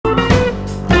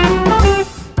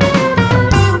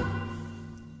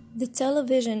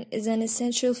television is an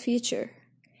essential feature,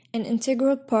 an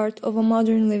integral part of a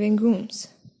modern living rooms.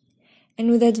 And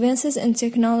with advances in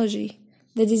technology,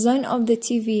 the design of the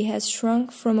TV has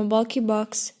shrunk from a bulky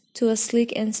box to a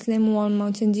sleek and slim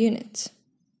wall-mounted unit.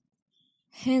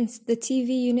 Hence, the TV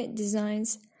unit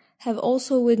designs have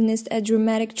also witnessed a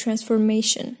dramatic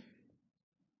transformation.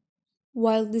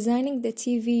 While designing the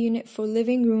TV unit for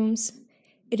living rooms,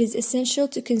 it is essential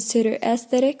to consider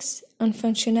aesthetics and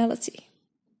functionality.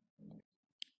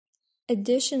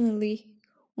 Additionally,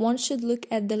 one should look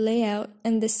at the layout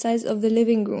and the size of the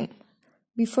living room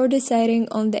before deciding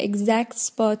on the exact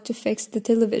spot to fix the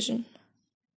television.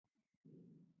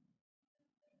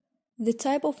 The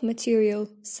type of material,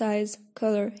 size,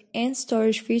 color, and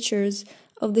storage features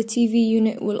of the TV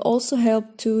unit will also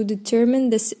help to determine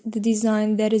the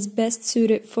design that is best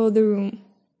suited for the room.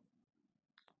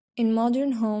 In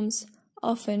modern homes,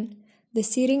 often, the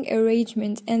seating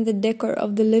arrangement and the decor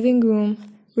of the living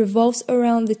room revolves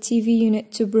around the TV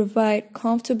unit to provide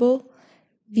comfortable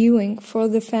viewing for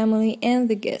the family and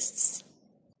the guests.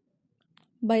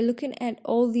 By looking at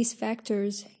all these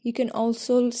factors, you can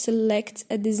also select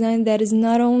a design that is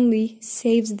not only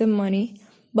saves the money,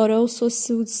 but also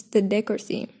suits the decor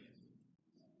theme.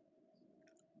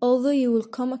 Although you will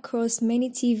come across many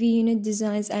TV unit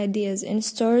designs ideas in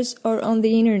stores or on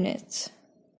the internet,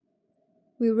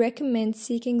 we recommend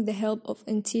seeking the help of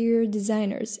interior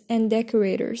designers and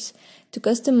decorators to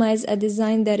customize a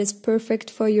design that is perfect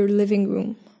for your living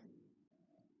room.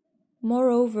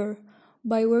 Moreover,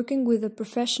 by working with a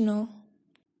professional,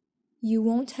 you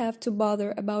won't have to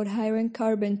bother about hiring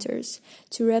carpenters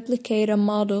to replicate a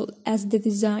model, as the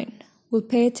design will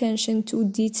pay attention to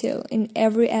detail in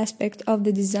every aspect of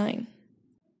the design,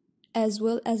 as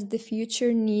well as the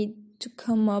future need to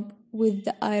come up with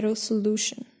the ideal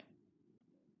solution.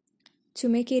 To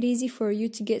make it easy for you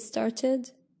to get started,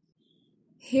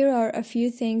 here are a few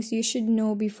things you should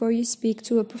know before you speak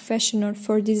to a professional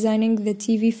for designing the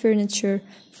TV furniture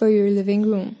for your living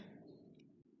room.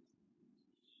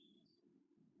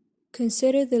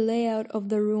 Consider the layout of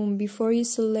the room before you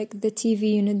select the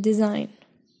TV unit design.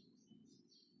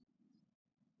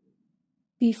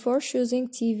 Before choosing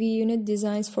TV unit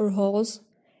designs for halls,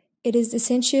 it is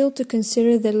essential to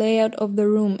consider the layout of the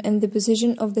room and the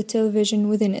position of the television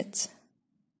within it.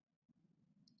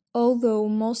 Although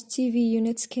most TV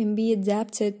units can be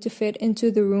adapted to fit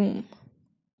into the room,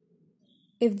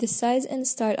 if the size and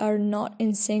style are not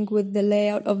in sync with the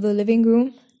layout of the living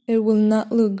room, it will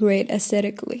not look great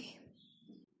aesthetically.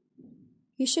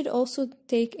 You should also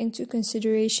take into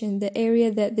consideration the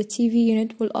area that the TV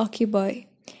unit will occupy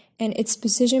and its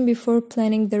position before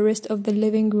planning the rest of the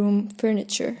living room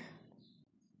furniture,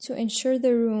 to ensure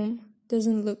the room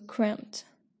doesn't look cramped.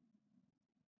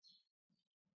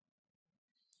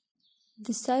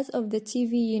 The size of the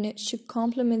TV unit should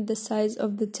complement the size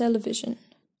of the television.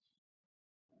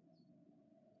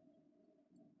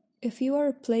 If you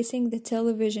are placing the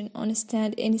television on a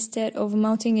stand instead of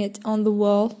mounting it on the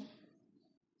wall,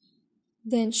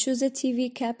 then choose a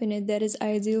TV cabinet that is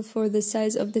ideal for the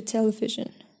size of the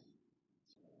television.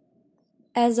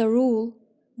 As a rule,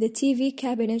 the TV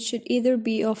cabinet should either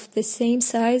be of the same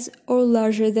size or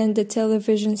larger than the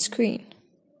television screen.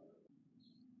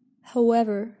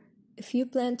 However, if you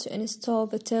plan to install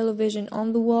the television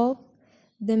on the wall,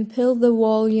 then build the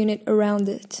wall unit around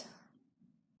it.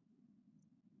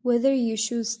 Whether you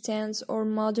choose stands or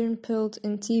modern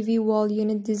built-in TV wall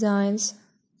unit designs,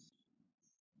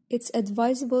 it's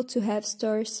advisable to have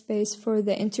storage space for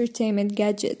the entertainment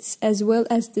gadgets as well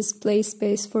as display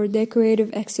space for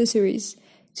decorative accessories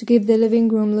to keep the living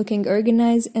room looking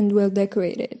organized and well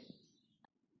decorated.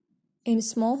 In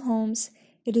small homes,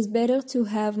 it is better to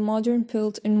have modern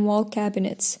built-in wall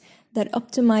cabinets that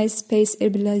optimize space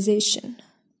utilization.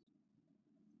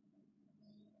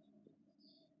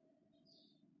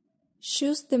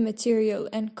 Choose the material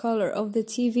and color of the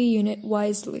TV unit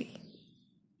wisely.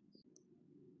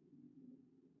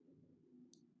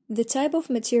 The type of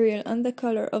material and the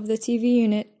color of the TV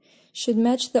unit should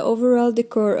match the overall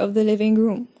decor of the living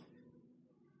room.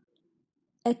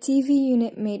 A TV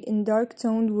unit made in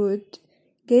dark-toned wood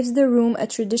gives the room a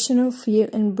traditional feel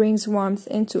and brings warmth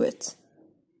into it.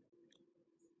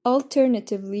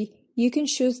 Alternatively, you can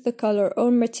choose the color or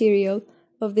material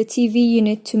of the TV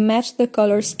unit to match the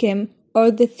color scheme or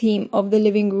the theme of the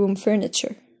living room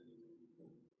furniture.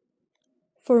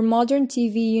 For modern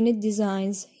TV unit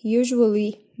designs,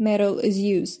 usually metal is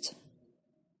used.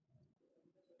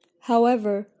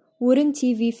 However, wooden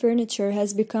TV furniture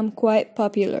has become quite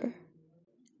popular,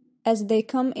 as they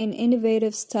come in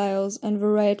innovative styles and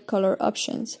varied color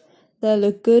options that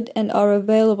look good and are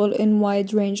available in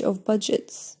wide range of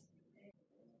budgets.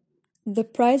 The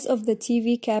price of the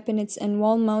TV cabinets and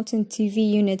wall-mounted TV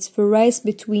units varies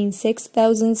between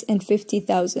 $6,000 and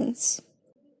 $50,000,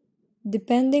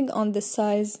 depending on the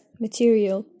size,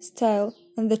 material, style,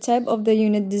 and the type of the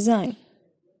unit design.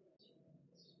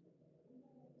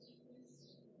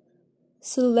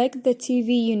 Select the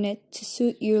TV unit to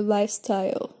suit your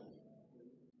lifestyle.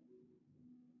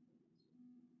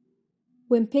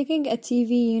 When picking a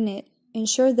TV unit,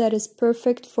 ensure that it's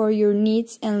perfect for your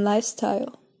needs and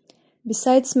lifestyle,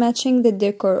 besides matching the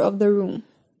decor of the room.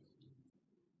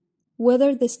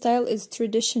 Whether the style is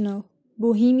traditional,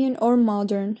 bohemian, or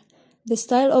modern, the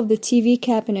style of the TV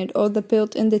cabinet or the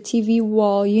built-in the TV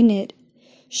wall unit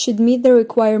should meet the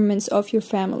requirements of your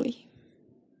family.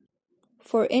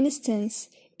 For instance,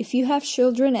 if you have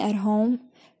children at home,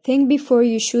 think before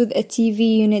you choose a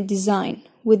TV unit design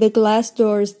with the glass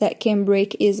doors that can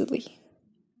break easily.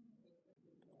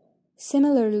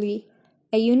 Similarly,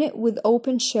 a unit with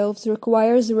open shelves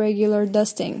requires regular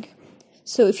dusting,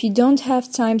 so if you don't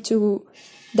have time to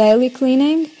daily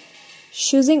cleaning,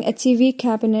 choosing a TV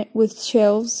cabinet with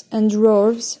shelves and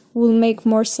drawers will make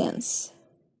more sense.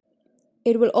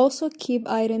 It will also keep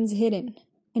items hidden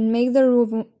and make the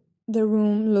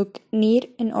room look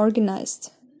neat and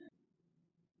organized.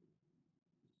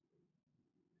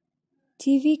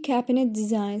 TV cabinet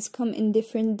designs come in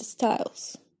different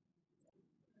styles.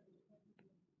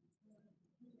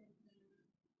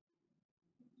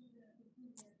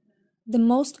 The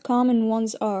most common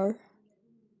ones are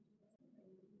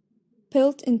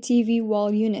built-in TV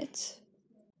wall unit.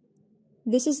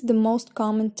 This is the most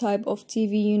common type of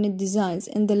TV unit designs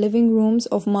in the living rooms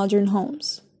of modern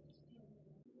homes.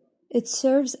 It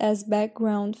serves as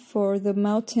background for the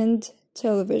mounted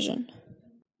television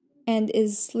and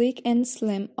is sleek and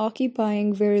slim,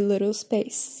 occupying very little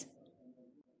space.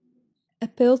 A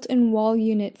built-in wall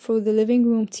unit for the living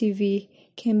room TV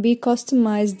can be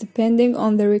customized depending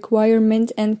on the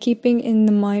requirement and keeping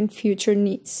in mind future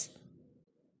needs.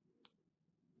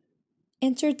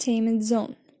 Entertainment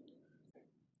zone.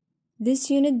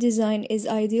 This unit design is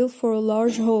ideal for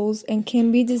large halls and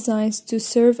can be designed to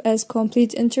serve as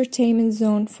complete entertainment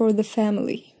zone for the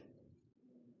family.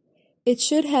 It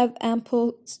should have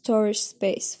ample storage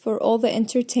space for all the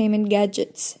entertainment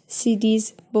gadgets,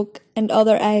 CDs, book, and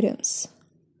other items.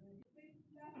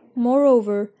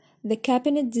 Moreover, the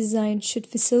cabinet design should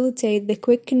facilitate the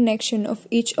quick connection of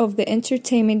each of the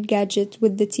entertainment gadgets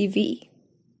with the TV.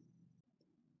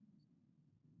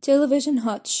 Television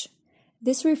hutch.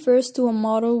 This refers to a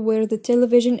model where the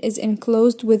television is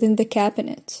enclosed within the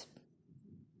cabinet.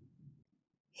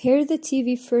 Here the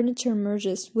TV furniture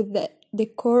merges with the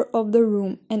decor of the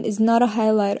room and is not a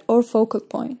highlight or focal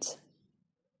point.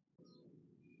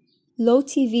 Low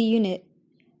TV unit.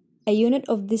 A unit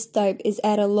of this type is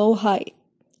at a low height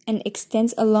and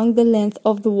extends along the length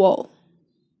of the wall.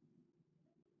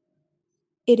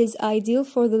 It is ideal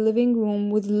for the living room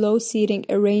with low seating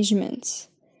arrangements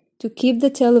to keep the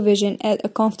television at a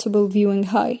comfortable viewing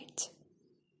height.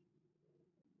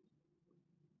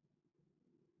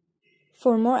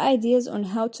 For more ideas on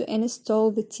how to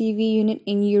install the TV unit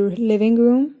in your living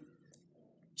room,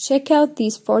 check out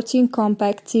these 14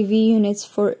 compact TV units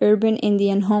for urban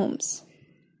Indian homes.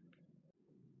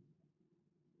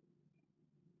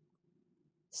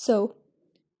 So,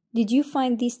 did you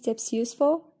find these tips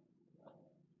useful?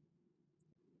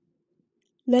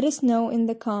 Let us know in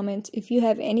the comments if you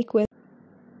have any questions.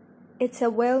 It's a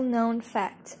well-known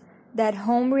fact that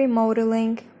home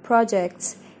remodeling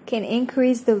projects can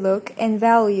increase the look and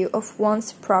value of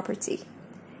one's property.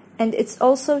 And it's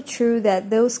also true that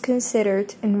those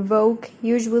considered in vogue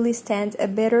usually stand a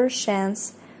better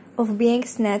chance of being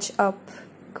snatched up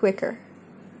quicker.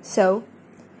 So,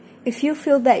 if you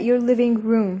feel that your living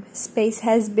room space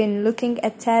has been looking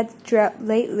a tad drab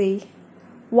lately,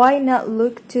 why not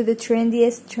look to the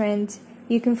trendiest trend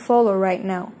you can follow right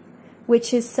now,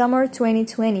 which is summer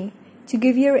 2020, to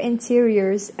give your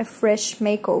interiors a fresh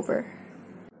makeover.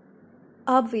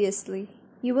 Obviously,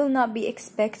 you will not be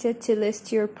expected to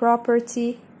list your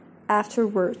property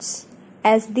afterwards,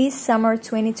 as these summer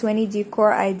 2020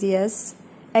 decor ideas,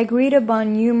 agreed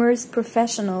upon numerous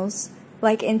professionals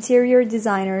like interior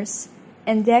designers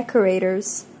and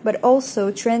decorators, but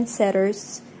also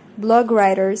trendsetters, blog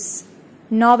writers,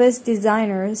 novice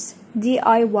designers,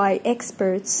 DIY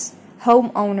experts,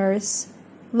 homeowners,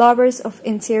 lovers of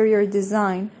interior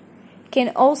design,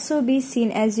 can also be seen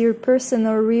as your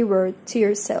personal reward to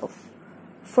yourself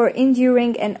for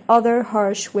enduring an other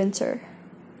harsh winter.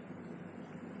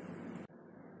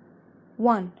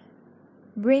 1.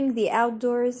 Bring the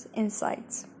outdoors inside.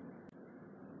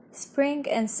 Spring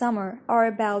and summer are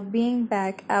about being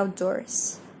back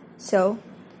outdoors. So,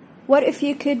 what if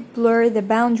you could blur the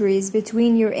boundaries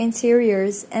between your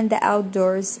interiors and the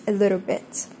outdoors a little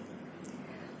bit?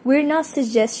 We're not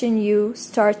suggesting you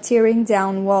start tearing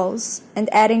down walls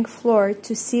and adding floor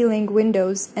to ceiling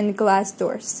windows and glass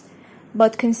doors,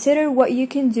 but consider what you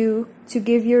can do to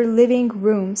give your living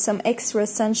room some extra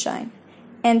sunshine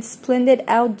and splendid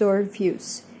outdoor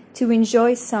views to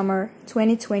enjoy summer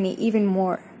 2020 even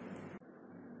more.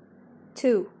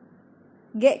 2.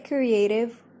 Get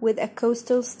creative with a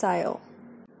coastal style.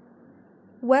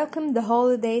 Welcome the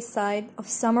holiday side of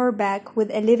summer back with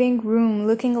a living room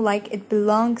looking like it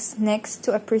belongs next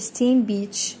to a pristine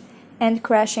beach and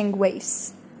crashing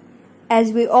waves.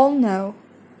 As we all know,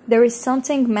 there is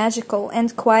something magical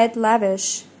and quite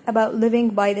lavish about living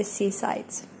by the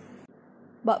seaside.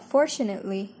 But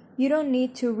fortunately, you don't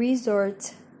need to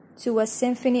resort to a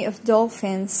symphony of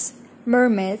dolphins,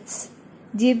 mermaids,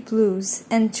 deep blues,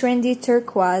 and trendy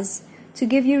turquoise to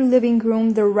give your living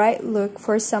room the right look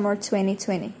for summer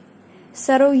 2020.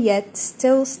 Subtle yet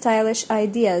still stylish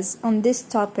ideas on this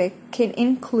topic can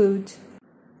include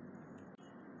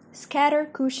scatter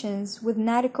cushions with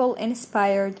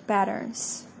nautical-inspired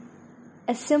patterns,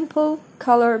 a simple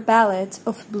color palette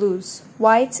of blues,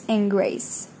 whites, and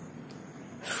grays,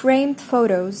 framed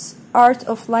photos, art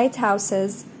of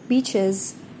lighthouses,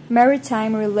 beaches,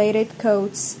 maritime-related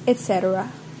coats, etc.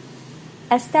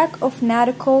 A stack of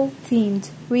nautical-themed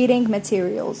reading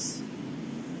materials.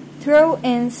 Throw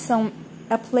in some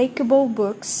applicable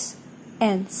books,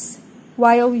 ends,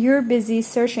 while you're busy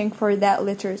searching for that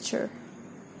literature.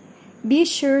 Be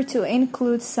sure to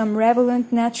include some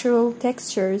relevant natural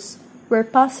textures where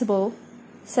possible,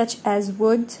 such as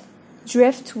wood,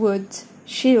 driftwood,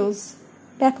 shields,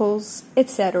 pebbles,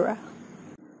 etc.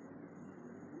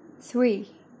 3.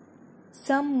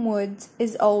 Some wood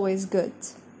is always good.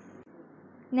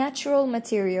 Natural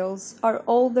materials are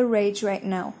all the rage right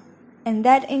now, and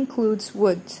that includes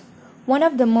wood, one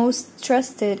of the most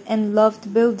trusted and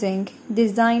loved building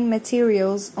design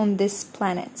materials on this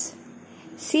planet.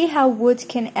 See how wood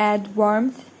can add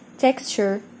warmth,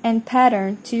 texture, and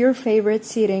pattern to your favorite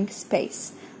seating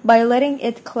space by letting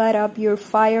it clad up your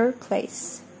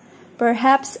fireplace,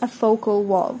 perhaps a focal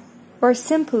wall, or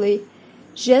simply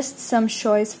just some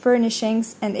choice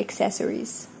furnishings and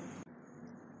accessories.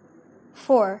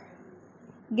 4.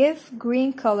 Give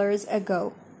green colors a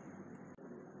go.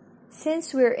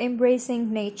 Since we're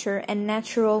embracing nature and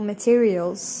natural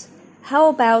materials, how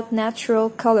about natural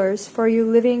colors for your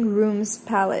living room's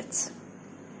palette?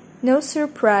 No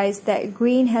surprise that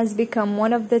green has become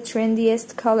one of the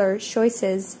trendiest color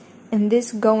choices in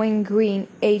this going green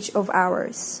age of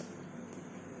ours.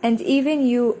 And even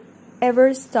you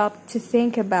ever stop to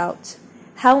think about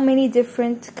how many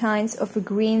different kinds of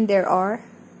green there are?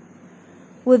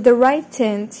 With the right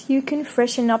tint, you can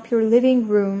freshen up your living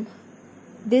room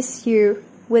this year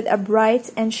with a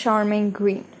bright and charming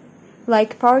green,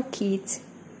 like parquet,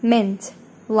 mint,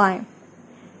 lime.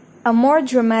 A more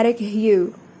dramatic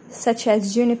hue, such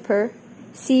as juniper,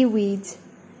 seaweed,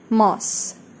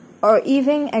 moss, or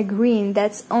even a green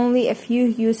that's only a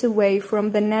few hues away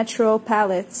from the natural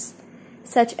palettes,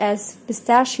 such as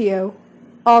pistachio,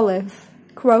 olive,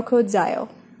 crocodile.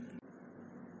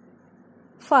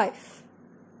 5.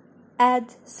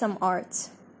 Add some art.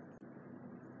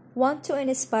 Want to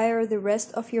inspire the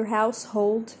rest of your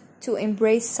household to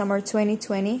embrace summer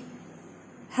 2020?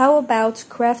 How about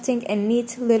crafting a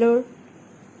neat little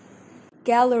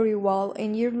gallery wall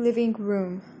in your living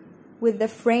room with the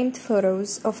framed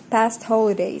photos of past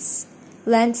holidays,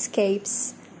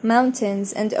 landscapes,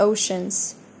 mountains and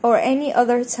oceans, or any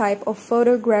other type of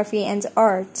photography and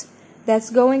art that's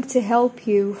going to help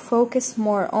you focus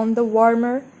more on the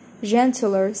warmer,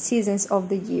 gentler seasons of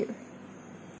the year.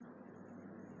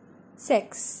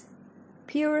 6.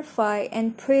 Purify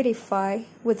and prettify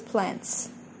with plants.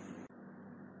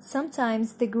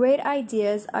 Sometimes the great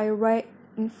ideas are right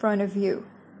in front of you,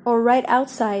 or right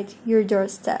outside your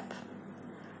doorstep.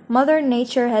 Mother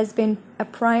Nature has been a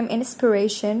prime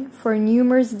inspiration for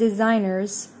numerous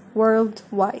designers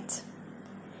worldwide.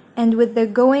 And with the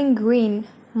going green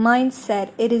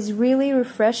mindset, it is really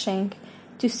refreshing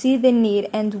to see the need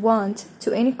and want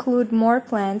to include more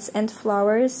plants and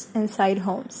flowers inside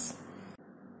homes.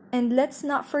 And let's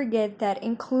not forget that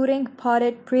including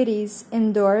potted pretties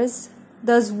indoors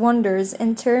does wonders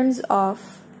in terms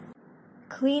of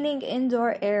cleaning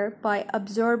indoor air by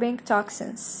absorbing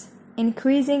toxins,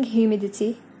 increasing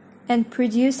humidity, and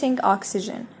producing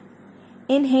oxygen,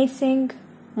 enhancing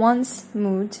one's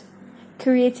mood,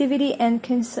 creativity, and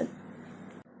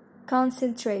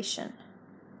concentration.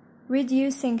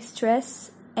 reducing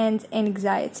stress and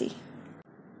anxiety.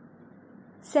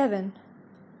 7.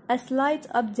 A slight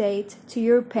update to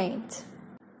your paint.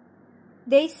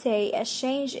 They say a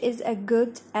change is as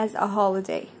good as a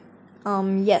holiday.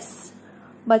 Yes.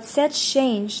 But such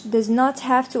change does not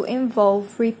have to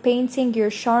involve repainting your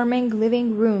charming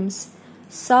living room's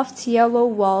soft yellow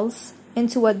walls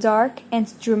into a dark and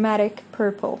dramatic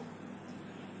purple.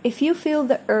 If you feel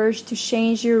the urge to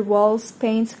change your walls'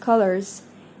 paint colors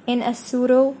in a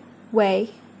subtle way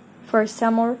for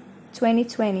summer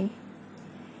 2020,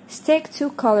 stick to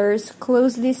colors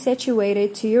closely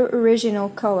situated to your original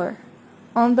color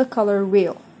on the color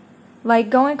wheel, like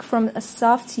going from a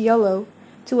soft yellow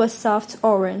to a soft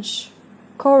orange,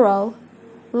 coral,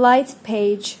 light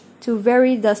beige to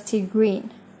very dusty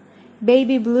green,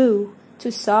 baby blue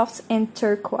to soft and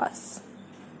turquoise.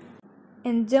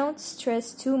 And don't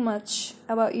stress too much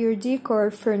about your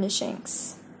decor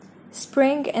furnishings.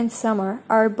 Spring and summer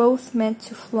are both meant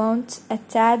to flaunt a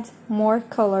tad more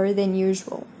color than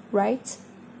usual, right?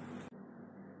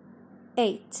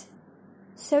 8.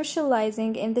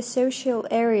 Socializing in the social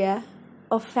area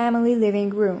of family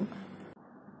living room.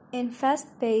 In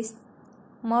fast-paced,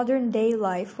 modern-day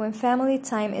life, when family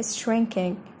time is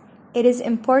shrinking, it is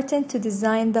important to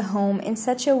design the home in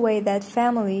such a way that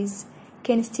families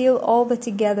can steal all the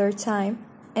together time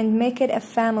and make it a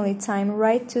family time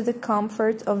right to the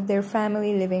comfort of their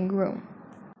family living room.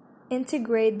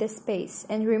 Integrate the space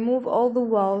and remove all the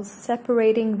walls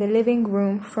separating the living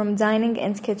room from dining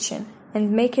and kitchen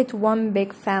and make it one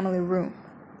big family room.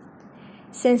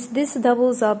 Since this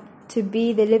doubles up to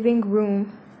be the living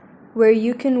room where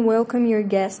you can welcome your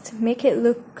guests, make it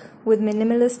look with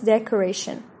minimalist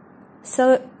decoration,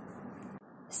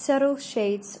 subtle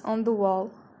shades on the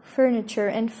wall, furniture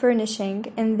and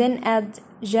furnishing, and then add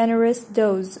generous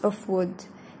dose of wood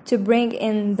to bring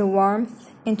in the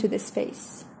warmth into the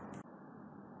space.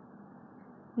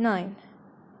 9.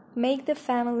 Make the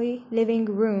family living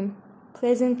room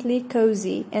pleasantly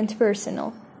cozy and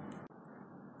personal.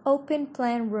 Open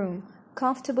plan room,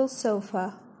 comfortable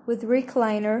sofa with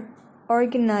recliner,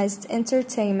 organized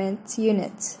entertainment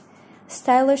unit,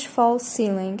 stylish false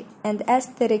ceiling, and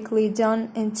aesthetically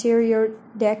done interior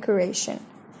decoration.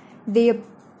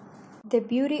 The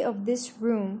beauty of this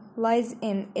room lies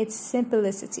in its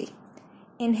simplicity.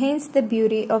 Enhance the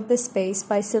beauty of the space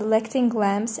by selecting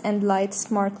lamps and lights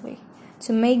smartly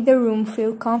to make the room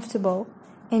feel comfortable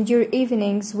and your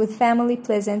evenings with family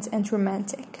pleasant and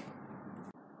romantic.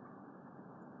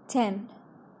 10.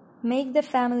 Make the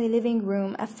family living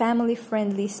room a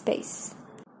family-friendly space.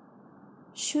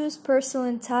 Choose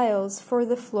porcelain tiles for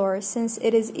the floor since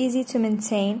it is easy to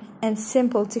maintain and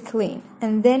simple to clean,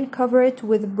 and then cover it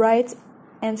with bright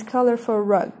and colorful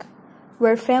rug,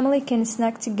 where family can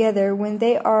snack together when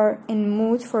they are in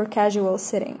mood for casual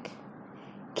sitting.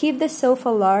 Keep the sofa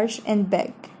large and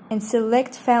big, and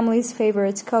select family's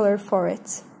favorite color for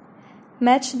it.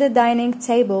 Match the dining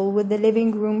table with the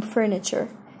living room furniture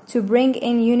to bring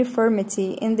in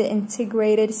uniformity in the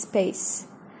integrated space,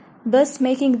 thus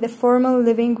making the formal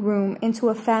living room into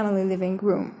a family living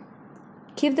room.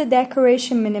 Keep the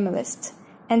decoration minimalist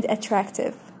and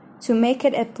attractive to make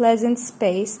it a pleasant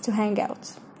space to hang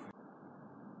out.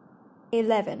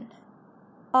 11.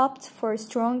 Opt for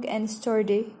strong and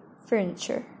sturdy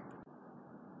furniture.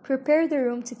 Prepare the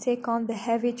room to take on the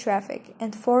heavy traffic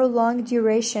and for a long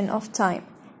duration of time,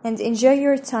 and enjoy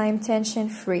your time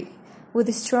tension-free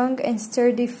with strong and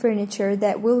sturdy furniture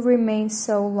that will remain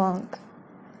so long.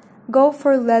 Go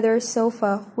for leather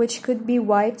sofa, which could be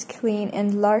wiped clean,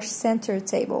 and large center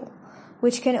table,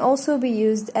 which can also be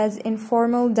used as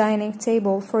informal dining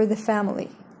table for the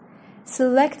family.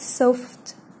 Select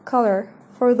soft color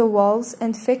for the walls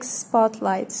and fix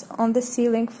spotlights on the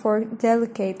ceiling for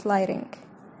delicate lighting.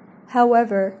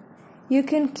 However, you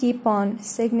can keep on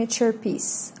signature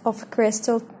piece of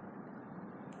crystal.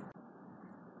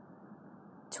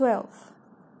 12.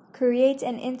 Create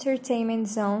an entertainment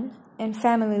zone and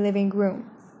family living room.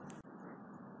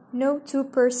 No two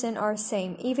persons are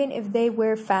same, even if they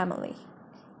were family.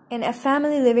 In a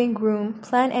family living room,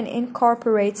 plan and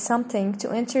incorporate something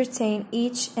to entertain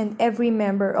each and every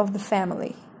member of the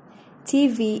family.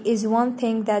 TV is one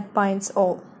thing that binds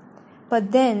all,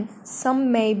 but then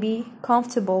some may be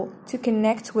comfortable to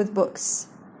connect with books.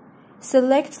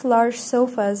 Select large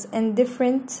sofas and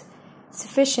different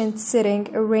sufficient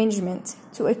sitting arrangement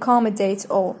to accommodate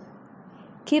all.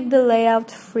 Keep the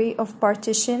layout free of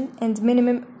partition and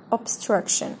minimum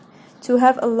obstruction to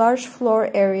have a large floor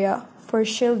area for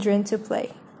children to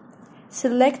play.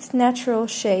 Select natural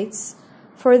shades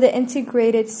for the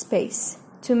integrated space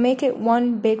to make it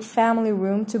one big family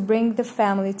room to bring the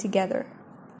family together.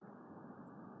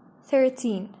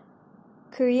 13.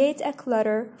 Create a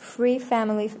clutter-free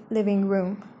family living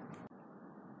room.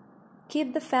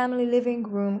 Keep the family living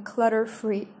room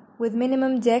clutter-free, with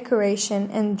minimum decoration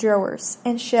and drawers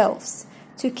and shelves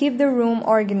to keep the room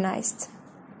organized.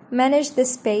 Manage the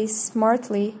space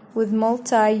smartly with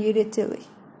multi-utility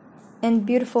and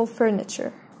beautiful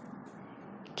furniture.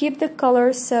 Keep the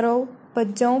colors subtle,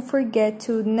 but don't forget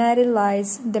to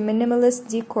naturalize the minimalist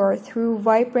decor through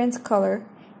vibrant color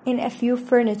in a few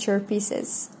furniture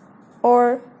pieces,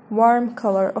 or warm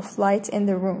color of light in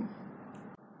the room.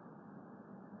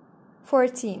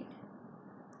 14.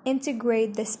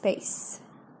 Integrate the space.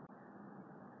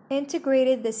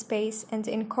 Integrate the space and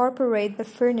incorporate the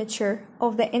furniture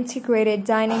of the integrated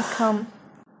dining room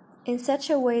in such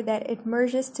a way that it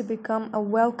merges to become a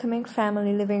welcoming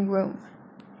family living room.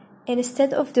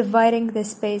 Instead of dividing the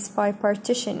space by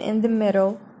partition in the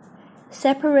middle,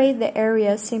 separate the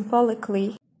area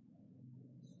symbolically.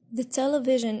 The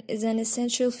television is an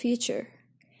essential feature,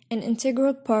 an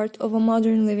integral part of a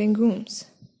modern living rooms.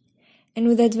 And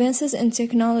with advances in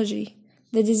technology,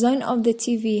 the design of the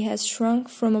TV has shrunk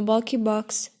from a bulky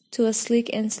box to a sleek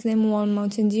and slim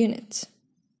wall-mounted unit.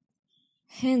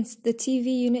 Hence, the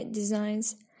TV unit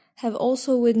designs have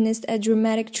also witnessed a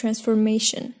dramatic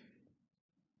transformation.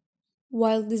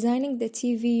 While designing the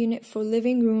TV unit for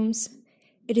living rooms,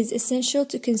 it is essential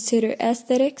to consider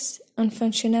aesthetics and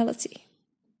functionality.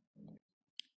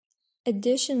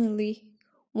 Additionally,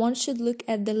 one should look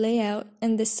at the layout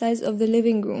and the size of the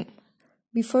living room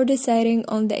before deciding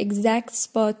on the exact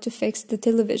spot to fix the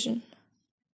television.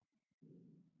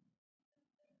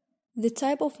 The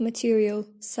type of material,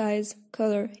 size,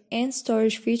 color, and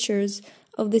storage features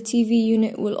of the TV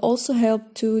unit will also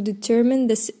help to determine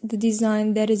the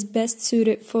design that is best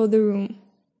suited for the room.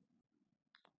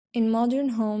 In modern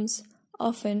homes,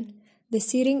 often, the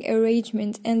seating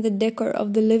arrangement and the decor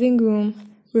of the living room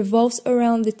revolves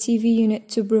around the TV unit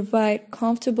to provide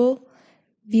comfortable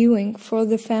viewing for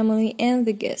the family and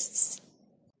the guests.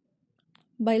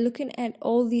 By looking at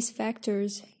all these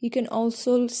factors, you can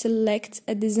also select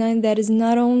a design that is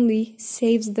not only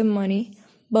saves the money,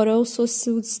 but also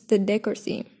suits the decor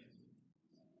theme.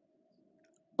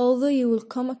 Although you will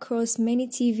come across many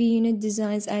TV unit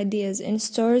designs ideas in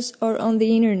stores or on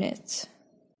the internet,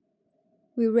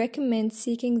 we recommend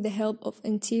seeking the help of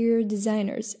interior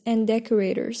designers and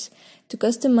decorators to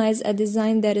customize a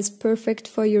design that is perfect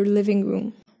for your living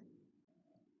room.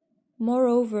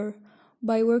 Moreover,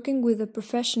 by working with a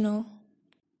professional,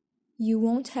 you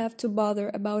won't have to bother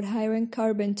about hiring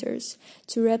carpenters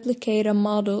to replicate a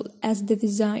model, as the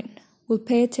design will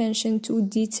pay attention to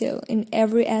detail in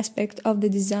every aspect of the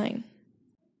design,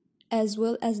 as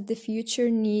well as the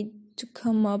future need to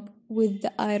come up with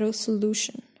the ideal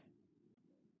solution.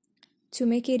 To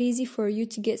make it easy for you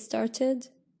to get started,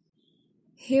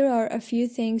 here are a few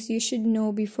things you should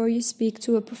know before you speak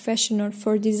to a professional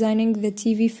for designing the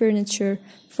TV furniture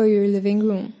for your living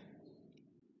room.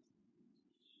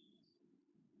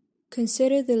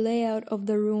 Consider the layout of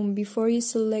the room before you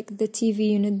select the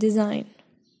TV unit design.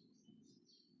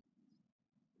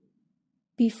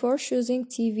 Before choosing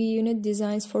TV unit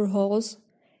designs for halls,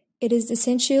 it is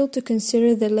essential to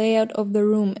consider the layout of the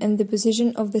room and the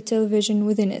position of the television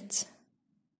within it.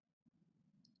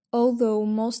 Although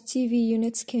most TV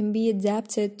units can be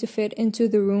adapted to fit into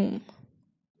the room,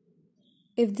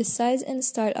 if the size and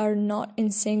style are not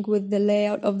in sync with the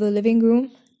layout of the living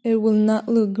room, it will not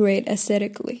look great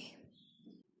aesthetically.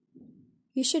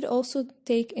 You should also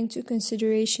take into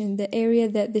consideration the area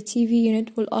that the TV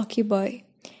unit will occupy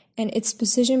and its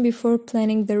position before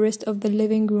planning the rest of the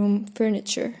living room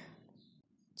furniture,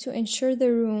 to ensure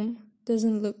the room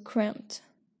doesn't look cramped.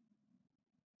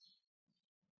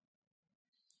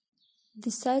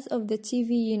 The size of the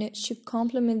TV unit should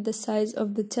complement the size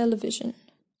of the television.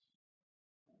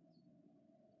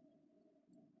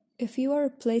 If you are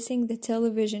placing the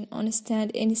television on a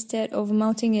stand instead of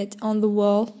mounting it on the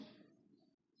wall,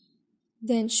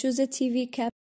 then choose a TV cabinet